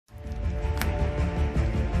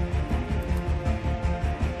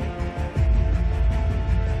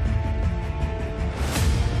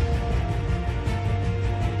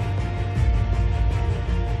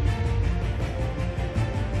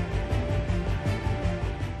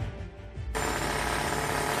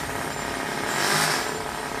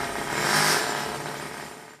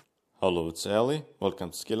Hello, it's Ali. Welcome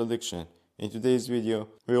to Skill Addiction. In today's video,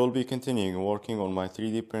 we will be continuing working on my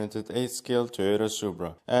 3D printed 8-scale Toyota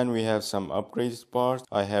Supra, and we have some upgraded parts.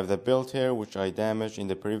 I have the belt here, which I damaged in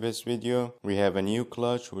the previous video. We have a new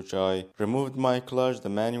clutch, which I removed my clutch, the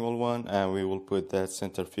manual one, and we will put that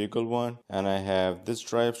centrifugal one. And I have this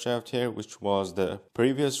drive shaft here, which was the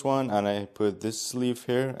previous one, and I put this sleeve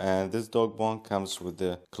here, and this dog bone comes with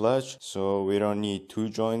the clutch, so we don't need two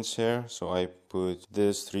joints here. So I put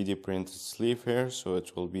this 3D printed sleeve here, so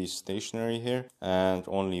it will be stationary here and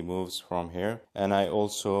only moves from here. And I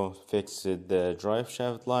also fixed the drive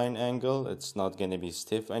shaft line angle. It's not going to be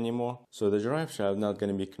stiff anymore, so the drive shaft not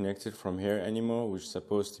going to be connected from here anymore, which is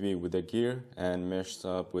supposed to be with the gear and meshed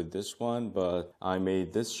up with this one. But I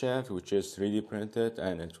made this shaft, which is 3D printed,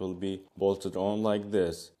 and it will be bolted on like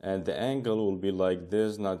this, and the angle will be like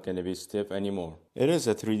this, not going to be stiff anymore. It is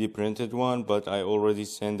a 3D printed one, but I already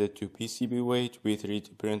sent it to PCBWay to be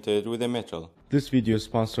 3D printed with a metal. This video is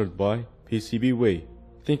sponsored by PCBWay.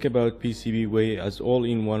 Think about PCBWay as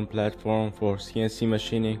all-in-one platform for CNC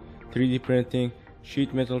machining, 3D printing,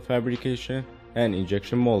 sheet metal fabrication, and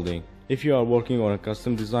injection molding. If you are working on a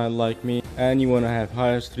custom design like me and you want to have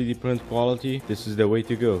highest 3D print quality, this is the way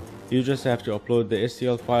to go. You just have to upload the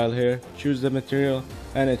STL file here, choose the material,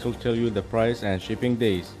 and it will tell you the price and shipping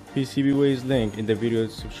days. PCBWay's link in the video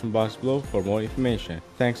description box below for more information.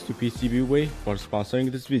 Thanks to PCBWay for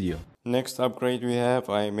sponsoring this video. Next upgrade we have,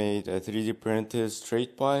 I made a 3D printed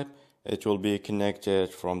straight pipe. It will be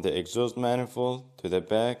connected from the exhaust manifold to the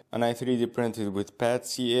back, and I 3D printed with PAD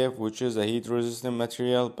CF, which is a heat resistant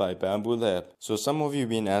material by Bamboo Lab. So some of you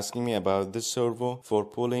been asking me about this servo for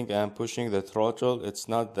pulling and pushing the throttle. It's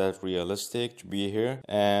not that realistic to be here,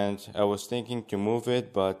 and I was thinking to move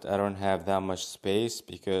it, but I don't have that much space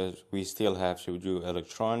because we still have to do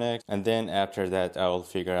electronics, and then after that I will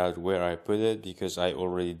figure out where I put it because I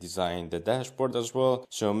already designed the dashboard as well.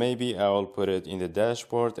 So maybe I will put it in the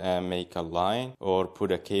dashboard and make a line or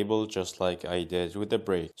put a cable just like I did with the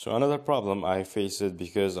brake. So another problem I faced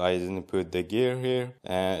because I didn't put the gear here,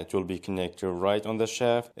 and it will be connected right on the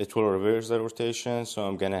shaft. It will reverse the rotation, so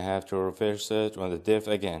I'm gonna have to reverse it on the diff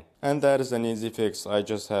again. And that is an easy fix. I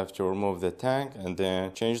just have to remove the tank and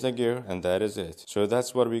then change the gear, and that is it. So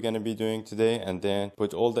that's what we're gonna be doing today, and then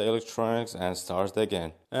put all the electronics and start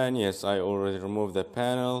again. And yes, I already removed the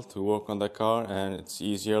panel to work on the car, and it's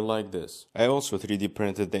easier like this. I also 3D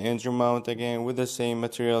printed the engine mount again with the same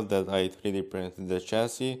material that I 3D printed the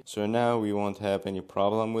chassis. So now we won't have any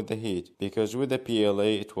problem with the heat, because with the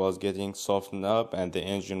PLA it was getting softened up and the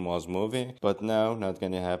engine was moving, but now not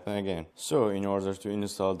gonna happen again. So in order to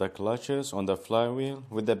install the clutches on the flywheel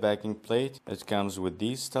with the backing plate, it comes with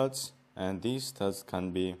these studs, and these studs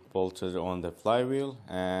can be bolted on the flywheel,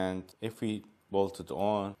 and if we bolted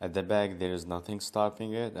on at the back there is nothing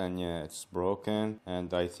stopping it, and yeah, it's broken.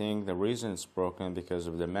 And I think the reason it's broken because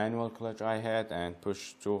of the manual clutch I had and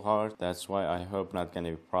pushed too hard. That's why I hope not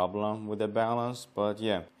gonna be problem with the balance. But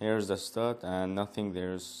yeah, here's the stud and nothing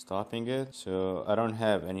there's stopping it, so I don't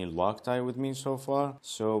have any Loctite with me so far.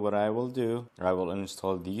 So what I will do, I will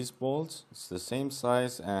install these bolts. It's the same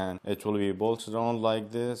size and it will be bolted on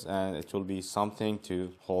like this, and it will be something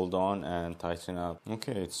to hold on and tighten up.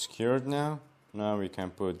 Okay, it's secured now. Now we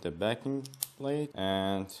can put the backing plate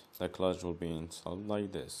and the clutch will be installed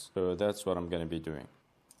like this. So that's what I'm gonna be doing.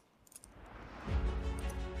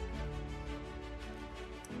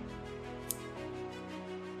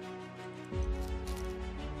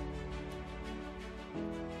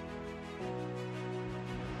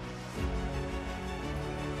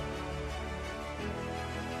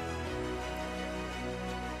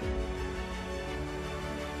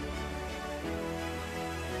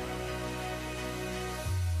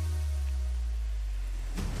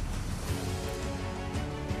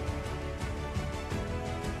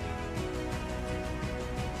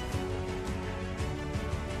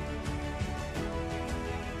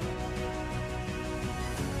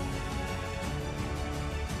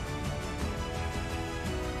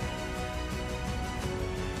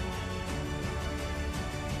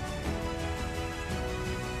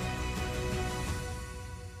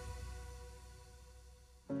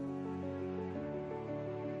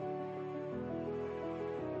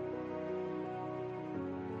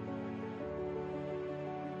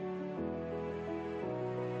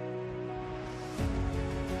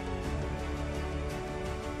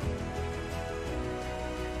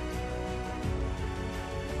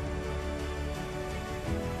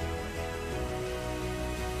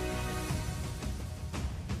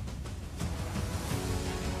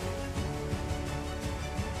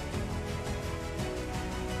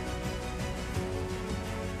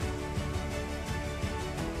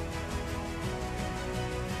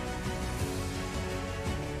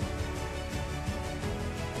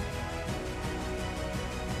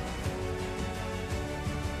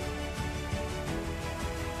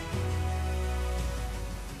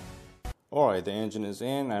 Alright, the engine is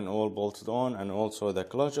in and all bolted on, and also the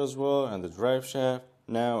clutch as well and the drive shaft.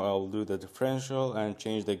 Now I'll do the differential and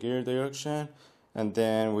change the gear direction, and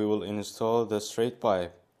then we will install the straight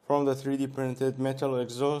pipe from the 3D printed metal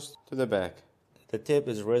exhaust to the back. The tip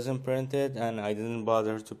is resin printed, and I didn't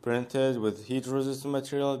bother to print it with heat resistant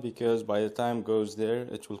material because by the time it goes there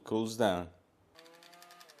it will cool down.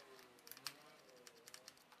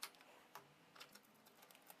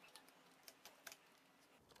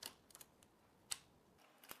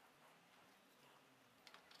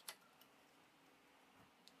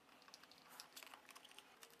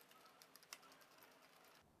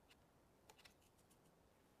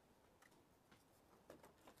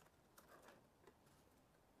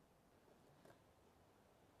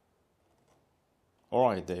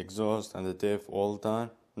 Alright, the exhaust and the diff all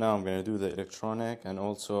done. Now I'm gonna do the electronic and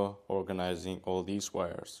also organizing all these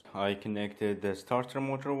wires. I connected the starter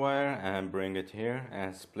motor wire and bring it here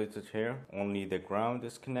and split it here. Only the ground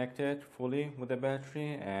is connected fully with the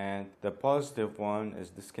battery and the positive one is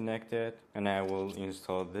disconnected, and I will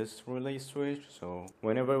install this relay switch. So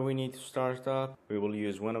whenever we need to start up, we will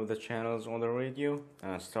use one of the channels on the radio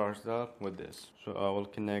and start up with this. So I will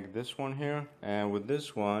connect this one here, and with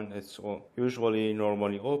this one it's usually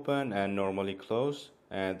normally open and normally closed.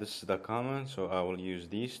 And this is the common, so I will use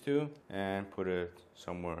these two and put it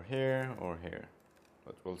somewhere here or here,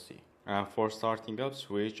 but we'll see. And for starting up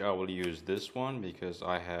switch, I will use this one because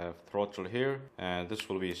I have throttle here, and this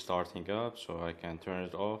will be starting up, so I can turn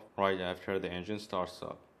it off right after the engine starts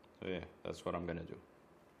up. So yeah, that's what I'm gonna do.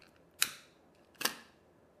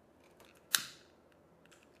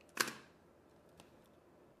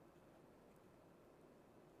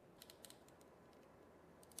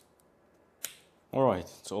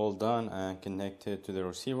 Alright, it's all done and connected to the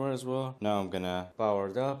receiver as well. Now I'm gonna power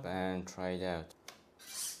it up and try it out.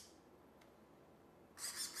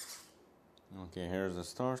 Okay, here's the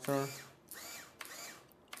starter.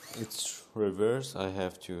 It's reverse. I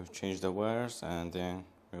have to change the wires and then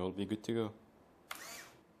we will be good to go.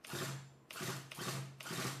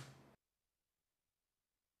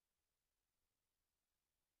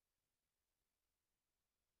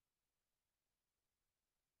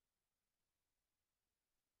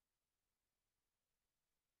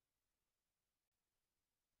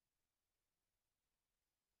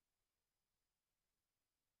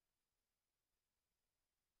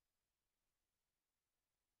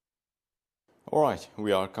 Alright,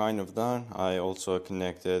 we are kind of done. I also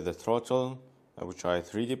connected the throttle, which I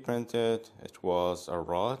 3D printed. It was a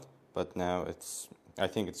rod, but now I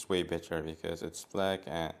think it's way better because it's black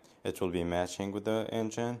and it will be matching with the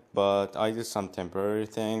engine. But I did some temporary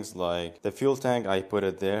things, like the fuel tank, I put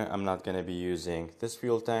it there. I'm not gonna be using this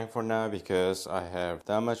fuel tank for now because I have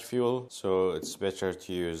that much fuel, so it's better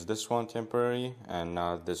to use this one temporary and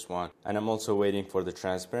not this one. And I'm also waiting for the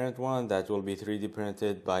transparent one that will be 3D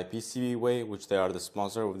printed by PCBWay, which they are the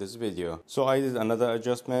sponsor of this video. So I did another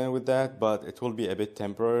adjustment with that, but it will be a bit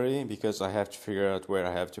temporary because I have to figure out where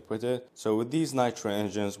I have to put it. So with these nitro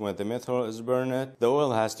engines, when the metal is burned, the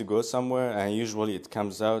oil has to go somewhere and usually it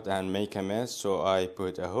comes out and make a mess. So I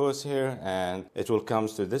put a hose here and it will come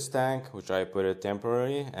to this tank, which I put it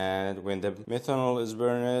temporary, and when the methanol is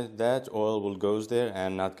burned, that oil will goes there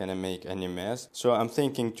and not gonna make any mess. So I'm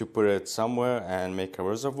thinking to put it somewhere and make a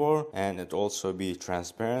reservoir and it also be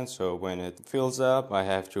transparent, so when it fills up I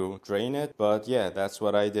have to drain it. But yeah, that's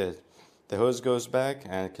what I did. The hose goes back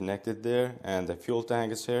and connected there, and the fuel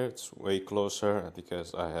tank is here. It's way closer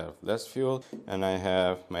because I have less fuel, and I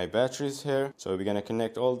have my batteries here. So we're gonna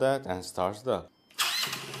connect all that and start it up.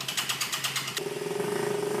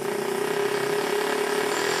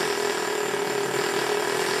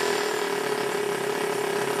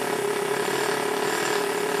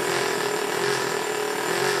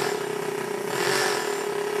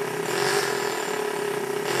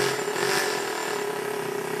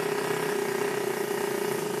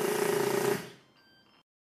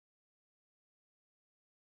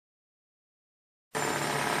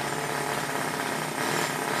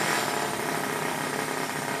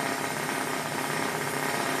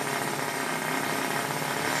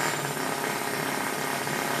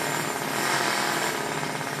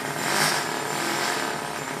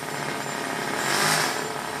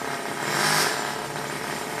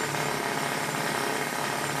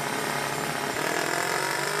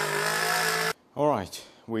 Alright,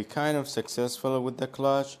 we kind of successful with the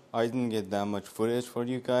clutch. I didn't get that much footage for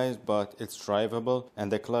you guys, but it's drivable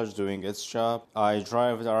and the clutch doing its job. I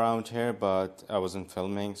drive it around here, but I wasn't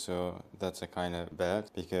filming, so that's a kind of bad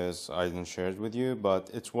because I didn't share it with you, but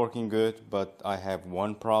it's working good. But I have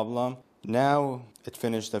one problem. Now it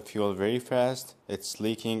finished the fuel very fast. It's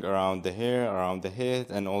leaking around the hair, around the head,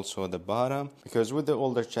 and also the bottom. Because with the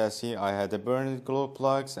older chassis, I had the burned glow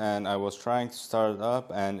plugs and I was trying to start it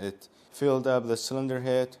up and it filled up the cylinder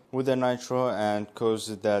head with the nitro and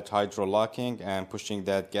caused that hydro locking and pushing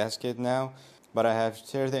that gasket now. But I have to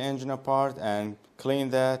tear the engine apart and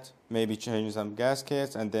clean that, maybe change some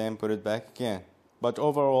gaskets and then put it back again. But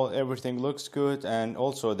overall everything looks good, and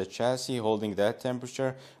also the chassis holding that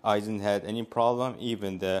temperature, I didn't have any problem.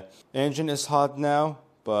 Even the engine is hot now,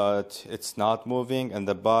 but it's not moving, and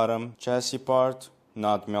the bottom chassis part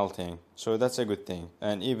not melting, so that's a good thing.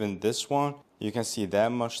 And even this one, you can see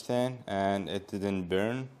that much thin and it didn't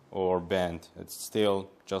burn or bend. It's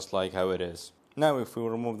still just like how it is. Now if we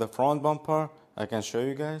remove the front bumper, I can show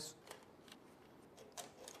you guys.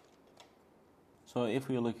 So if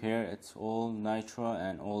we look here, it's all nitro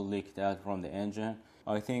and all leaked out from the engine.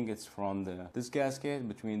 I think it's from this gasket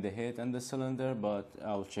between the head and the cylinder, but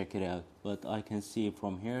I'll check it out. But I can see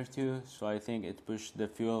from here too, so I think it pushed the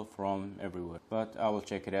fuel from everywhere. But I will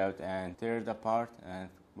check it out and tear it apart and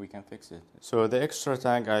we can fix it. So the extra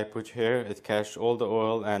tank I put here, it cached all the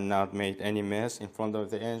oil and not made any mess in front of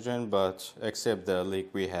the engine, but except the leak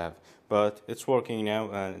we have. But it's working now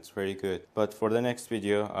and it's very good. But for the next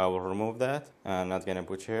video, I will remove that. I'm not gonna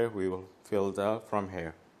put here, we will fill it out from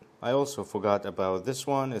here. I also forgot about this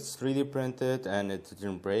one. It's 3D printed and it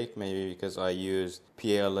didn't break, maybe because I used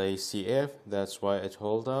PLA CF, that's why it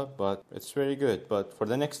held up, but it's very good. But for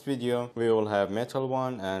the next video, we will have metal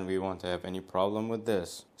one and we won't have any problem with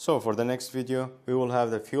this. So for the next video, we will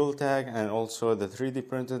have the fuel tag and also the 3D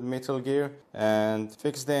printed metal gear and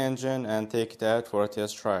fix the engine and take it out for a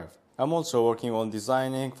test drive. I'm also working on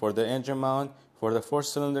designing for the engine mount for the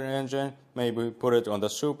 4-cylinder engine, maybe put it on the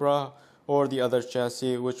Supra or the other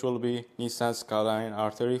chassis, which will be Nissan Skyline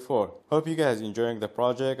R34. Hope you guys enjoying the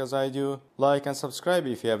project as I do. Like and subscribe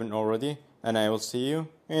if you haven't already, and I will see you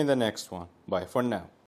in the next one. Bye for now.